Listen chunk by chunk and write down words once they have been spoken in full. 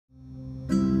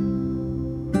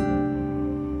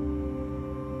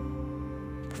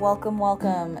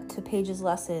Welcome to Paige's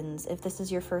Lessons. If this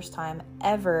is your first time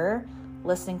ever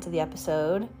listening to the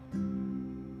episode,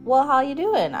 well, how you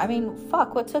doing? I mean,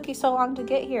 fuck, what took you so long to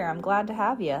get here? I'm glad to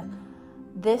have you.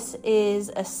 This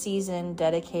is a season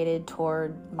dedicated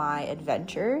toward my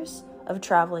adventures of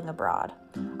traveling abroad.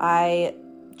 I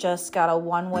just got a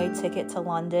one-way ticket to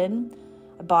London.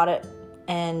 I bought it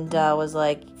and was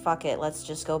like, fuck it, let's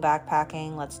just go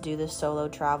backpacking. Let's do this solo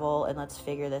travel and let's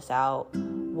figure this out,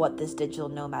 what this digital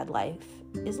nomad life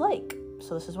is like.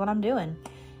 So this is what I'm doing.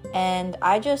 And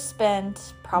I just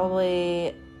spent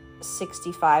probably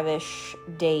 65-ish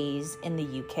days in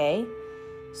the UK.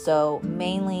 So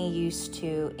mainly used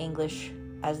to English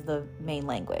as the main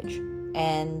language.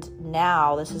 And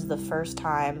now this is the first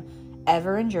time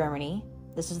ever in Germany.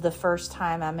 This is the first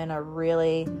time I'm in a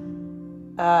really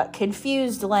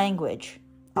confused language,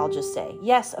 I'll just say.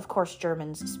 Yes, of course,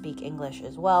 Germans speak English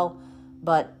as well,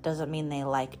 but doesn't mean they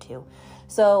like to.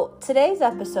 So today's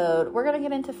episode, we're going to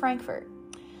get into Frankfurt.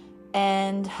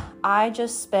 And I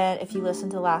just spent, if you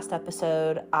listened to the last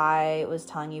episode, I was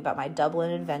telling you about my Dublin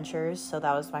adventures. So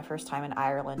that was my first time in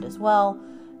Ireland as well.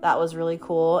 That was really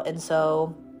cool. And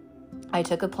so I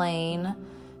took a plane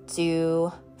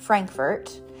to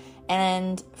Frankfurt.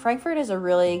 And Frankfurt is a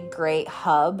really great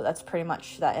hub. That's pretty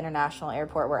much that international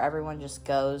airport where everyone just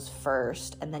goes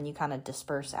first and then you kind of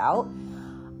disperse out.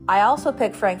 I also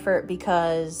picked Frankfurt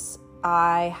because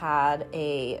I had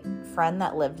a friend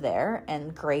that lived there,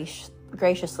 and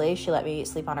graciously she let me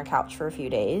sleep on her couch for a few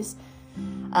days.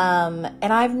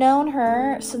 And I've known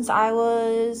her since I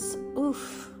was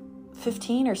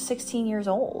 15 or 16 years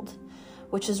old,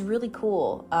 which is really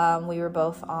cool. We were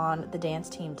both on the dance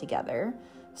team together.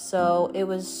 So it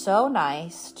was so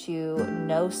nice to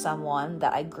know someone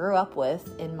that I grew up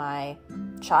with in my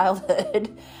childhood,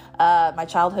 my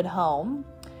childhood home,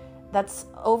 that's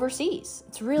overseas.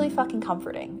 It's really fucking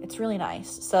comforting. It's really nice.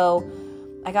 So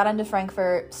I got into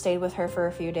Frankfurt, stayed with her for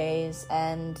a few days,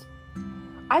 and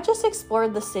I just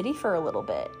explored the city for a little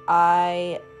bit.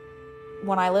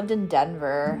 When I lived in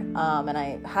Denver, and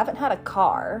I haven't had a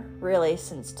car really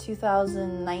since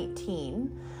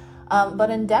 2019, but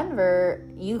in Denver,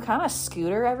 you kind of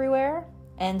scooter everywhere.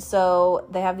 And so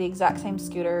they have the exact same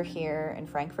scooter here in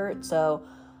Frankfurt. So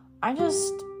I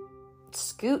just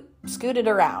scooted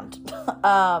around.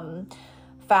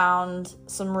 Found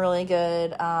some really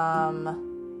good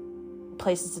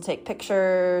places to take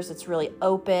pictures. It's really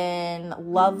open,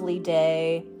 lovely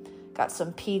day. Got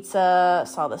some pizza,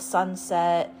 saw the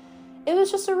sunset. It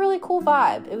was just a really cool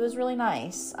vibe. It was really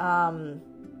nice. But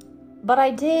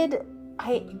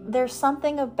there's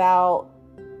something about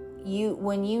you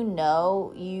when you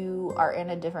know you are in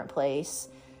a different place.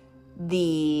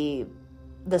 The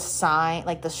sign,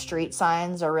 like the street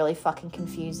signs, are really fucking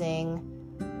confusing.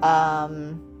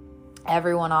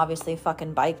 Everyone obviously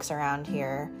fucking bikes around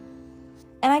here.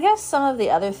 And I guess some of the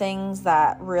other things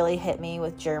that really hit me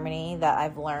with Germany that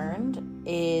I've learned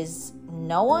is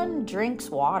no one drinks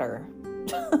water.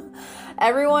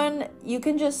 Everyone, you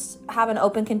can just have an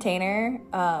open container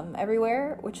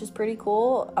everywhere, which is pretty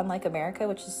cool, unlike America,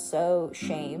 which is so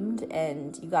shamed,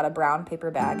 and you got to brown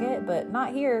paper bag it, but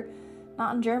not here,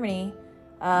 not in Germany.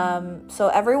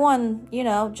 So everyone,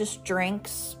 just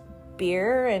drinks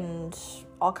beer and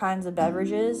all kinds of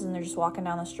beverages, and they're just walking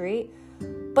down the street.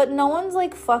 But no one's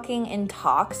like fucking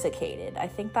intoxicated. I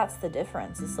think that's the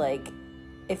difference. It's like,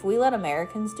 if we let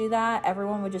Americans do that,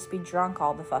 everyone would just be drunk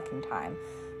all the fucking time.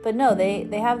 But no, they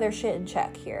have their shit in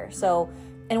check here. So,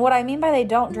 and what I mean by they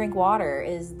don't drink water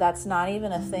is that's not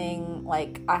even a thing.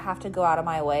 Like, I have to go out of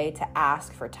my way to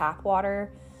ask for tap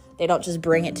water. They don't just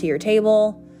bring it to your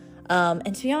table.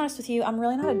 And to be honest with you, I'm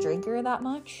really not a drinker that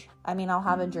much. I mean, I'll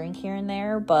have a drink here and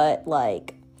there, but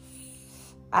like,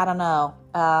 I don't know.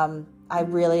 I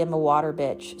really am a water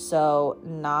bitch. So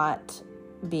not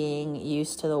being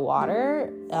used to the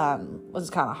water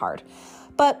was kind of hard.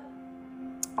 But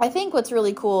I think what's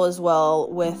really cool as well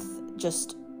with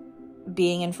just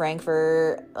being in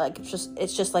Frankfurt, like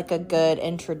it's just like a good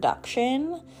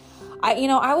introduction.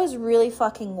 I was really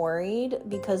fucking worried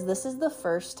because this is the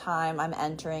first time I'm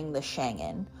entering the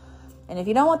Schengen. And if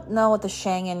you don't know what the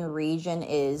Schengen region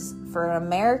is, for an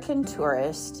American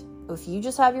tourist, if you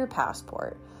just have your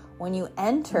passport, when you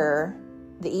enter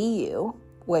the EU,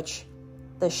 which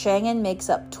the Schengen makes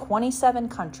up 27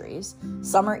 countries,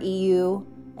 some are EU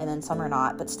and then some are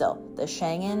not, but still, the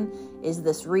Schengen is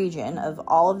this region of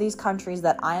all of these countries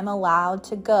that I am allowed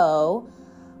to go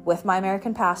with my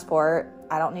American passport.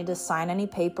 I don't need to sign any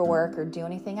paperwork or do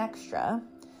anything extra,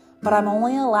 but I'm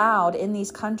only allowed in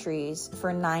these countries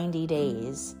for 90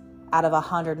 days out of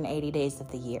 180 days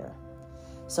of the year.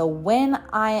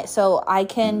 So I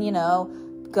can,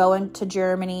 go into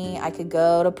Germany, I could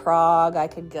go to Prague, I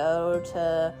could go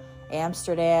to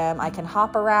Amsterdam, I can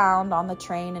hop around on the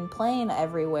train and plane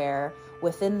everywhere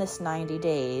within this 90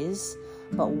 days.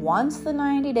 But once the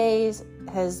 90 days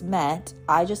has met,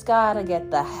 I just gotta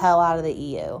get the hell out of the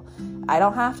EU. I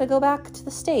don't have to go back to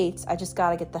the States, I just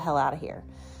gotta get the hell out of here.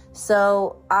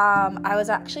 So I was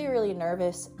actually really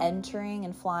nervous entering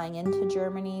and flying into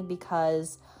Germany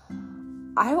because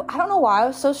I don't know why I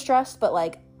was so stressed, but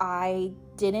like I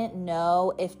didn't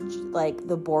know if like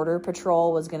the border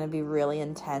patrol was going to be really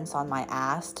intense on my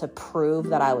ass to prove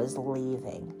that I was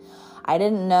leaving. I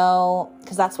didn't know,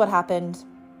 because that's what happened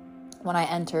when I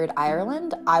entered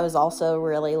Ireland. I was also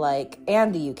really like,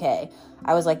 and the UK,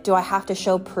 I was like, do I have to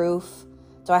show proof?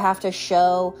 Do I have to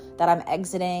show that I'm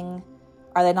exiting?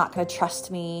 Are they not going to trust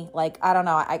me? Like, I don't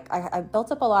know. I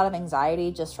built up a lot of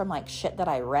anxiety just from like shit that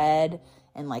I read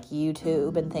and like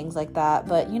YouTube and things like that.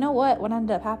 But you know what? What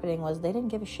ended up happening was they didn't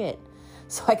give a shit.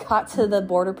 So I got to the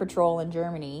border patrol in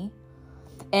Germany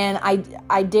and I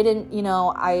didn't,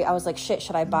 I was like, shit,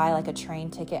 should I buy like a train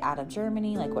ticket out of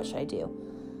Germany? Like, what should I do?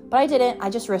 But I didn't. I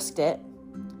just risked it.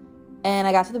 And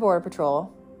I got to the border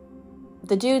patrol.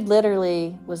 The dude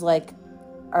literally was like,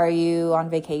 are you on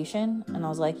vacation? And I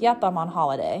was like, yep, I'm on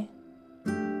holiday.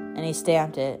 And he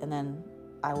stamped it, and then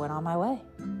I went on my way.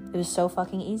 It was so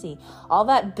fucking easy. All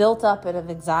that built up of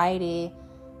anxiety,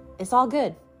 it's all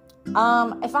good.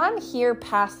 If I'm here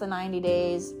past the 90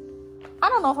 days, I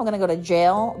don't know if I'm going to go to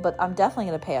jail, but I'm definitely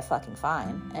going to pay a fucking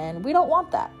fine. And we don't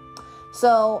want that.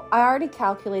 So I already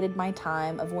calculated my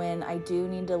time of when I do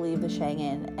need to leave the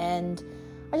Schengen. And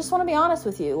I just want to be honest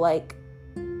with you. Like,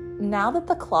 now that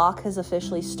the clock has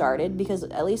officially started, because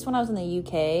at least when I was in the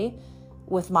UK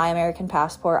with my American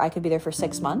passport, I could be there for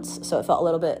 6 months. So it felt a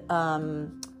little bit,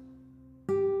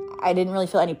 I didn't really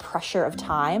feel any pressure of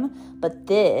time. But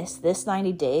this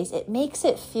 90 days, it makes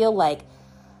it feel like,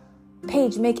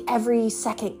 Paige, make every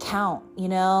second count,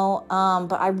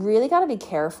 But I really got to be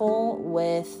careful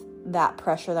with that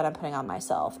pressure that I'm putting on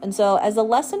myself. And so as a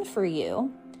lesson for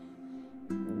you,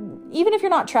 even if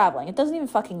you're not traveling, it doesn't even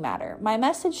fucking matter. My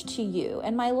message to you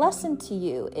and my lesson to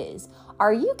you is,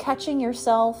 are you catching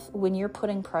yourself when you're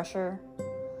putting pressure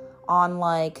on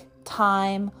like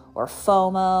time or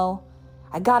FOMO?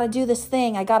 I gotta do this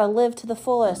thing. I gotta live to the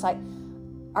fullest.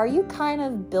 Are you kind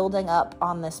of building up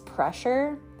on this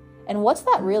pressure? And what's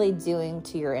that really doing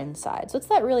to your insides? What's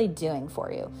that really doing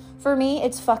for you? For me,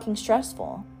 it's fucking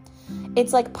stressful.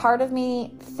 It's like part of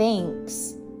me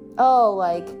thinks,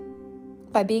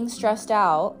 by being stressed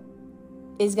out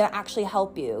is going to actually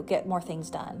help you get more things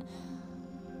done.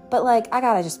 But like, I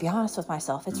got to just be honest with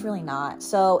myself. It's really not.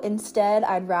 So instead,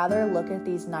 I'd rather look at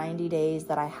these 90 days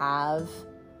that I have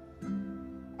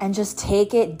and just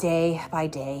take it day by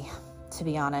day, to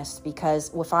be honest. Because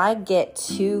if I get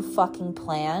too fucking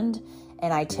planned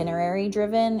and itinerary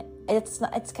driven, it's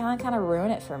going to kind of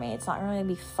ruin it for me. It's not really going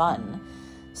to be fun.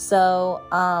 So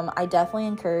I definitely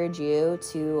encourage you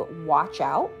to watch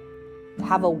out.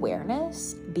 Have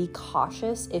awareness, be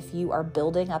cautious if you are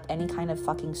building up any kind of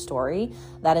fucking story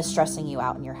that is stressing you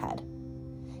out in your head.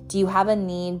 Do you have a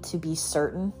need to be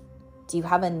certain? Do you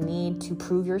have a need to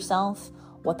prove yourself?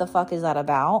 What the fuck is that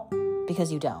about?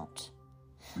 Because you don't.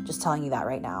 Just telling you that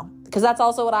right now. Because that's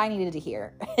also what I needed to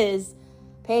hear is,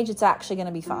 Paige, it's actually going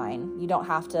to be fine. You don't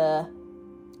have to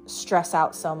stress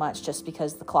out so much just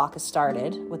because the clock has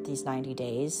started with these 90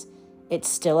 days. It's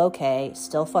still okay.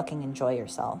 Still fucking enjoy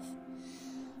yourself.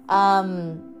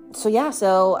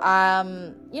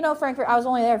 Frankfurt, I was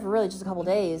only there for really just a couple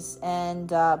days, and,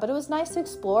 but it was nice to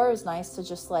explore. It was nice to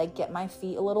just like get my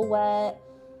feet a little wet,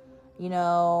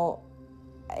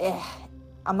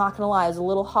 I'm not gonna lie, it was a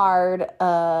little hard.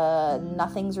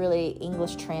 Nothing's really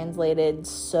English translated.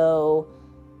 So,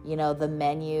 the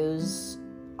menus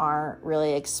aren't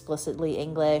really explicitly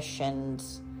English, and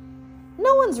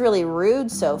no one's really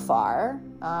rude so far.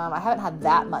 I haven't had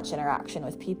that much interaction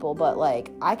with people, but like,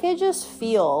 I could just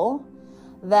feel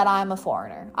that I'm a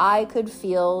foreigner. I could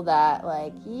feel that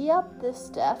like, yep, this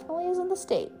definitely is in the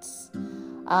States.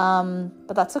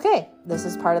 But that's okay. This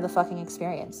is part of the fucking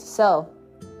experience. So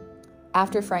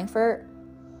after Frankfurt,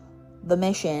 the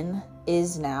mission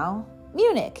is now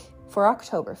Munich for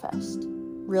Oktoberfest.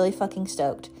 Really fucking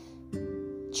stoked.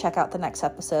 Check out the next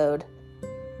episode.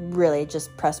 Really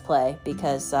just press play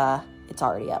because it's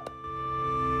already up.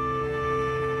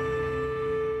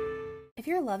 If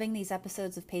you're loving these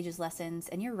episodes of Paige's Lessons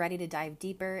and you're ready to dive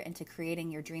deeper into creating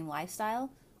your dream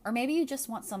lifestyle, or maybe you just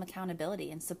want some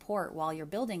accountability and support while you're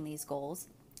building these goals,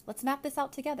 let's map this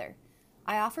out together.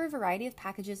 I offer a variety of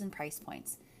packages and price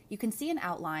points. You can see an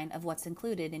outline of what's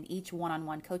included in each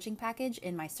one-on-one coaching package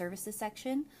in my services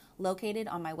section, located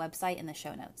on my website in the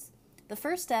show notes. The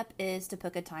first step is to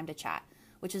book a time to chat,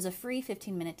 which is a free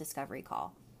 15-minute discovery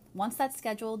call. Once that's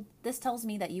scheduled, this tells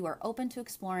me that you are open to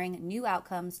exploring new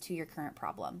outcomes to your current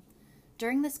problem.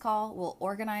 During this call, we'll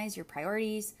organize your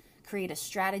priorities, create a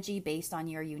strategy based on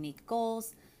your unique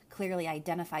goals, clearly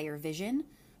identify your vision,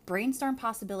 brainstorm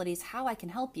possibilities how I can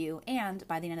help you, and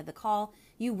by the end of the call,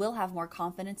 you will have more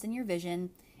confidence in your vision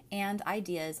and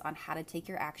ideas on how to take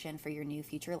your action for your new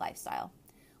future lifestyle.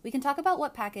 We can talk about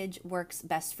what package works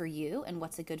best for you and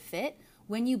what's a good fit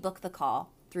when you book the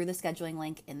call through the scheduling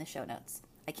link in the show notes.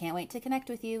 I can't wait to connect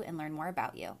with you and learn more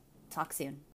about you. Talk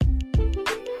soon.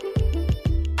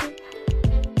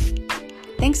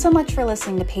 Thanks so much for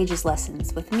listening to Paige's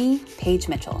Lessons with me, Paige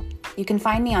Mitchell. You can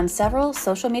find me on several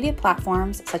social media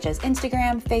platforms such as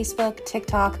Instagram, Facebook,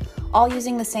 TikTok, all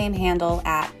using the same handle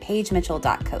at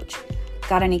paigemitchell.coach.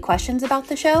 Got any questions about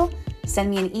the show?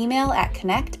 Send me an email at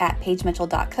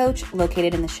connect@paigemitchell.coach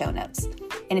located in the show notes.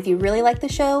 And if you really like the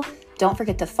show, don't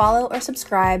forget to follow or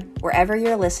subscribe wherever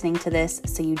you're listening to this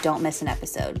so you don't miss an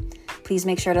episode. Please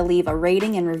make sure to leave a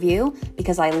rating and review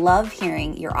because I love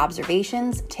hearing your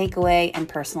observations, takeaway, and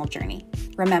personal journey.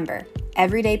 Remember,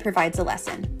 every day provides a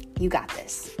lesson. You got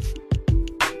this.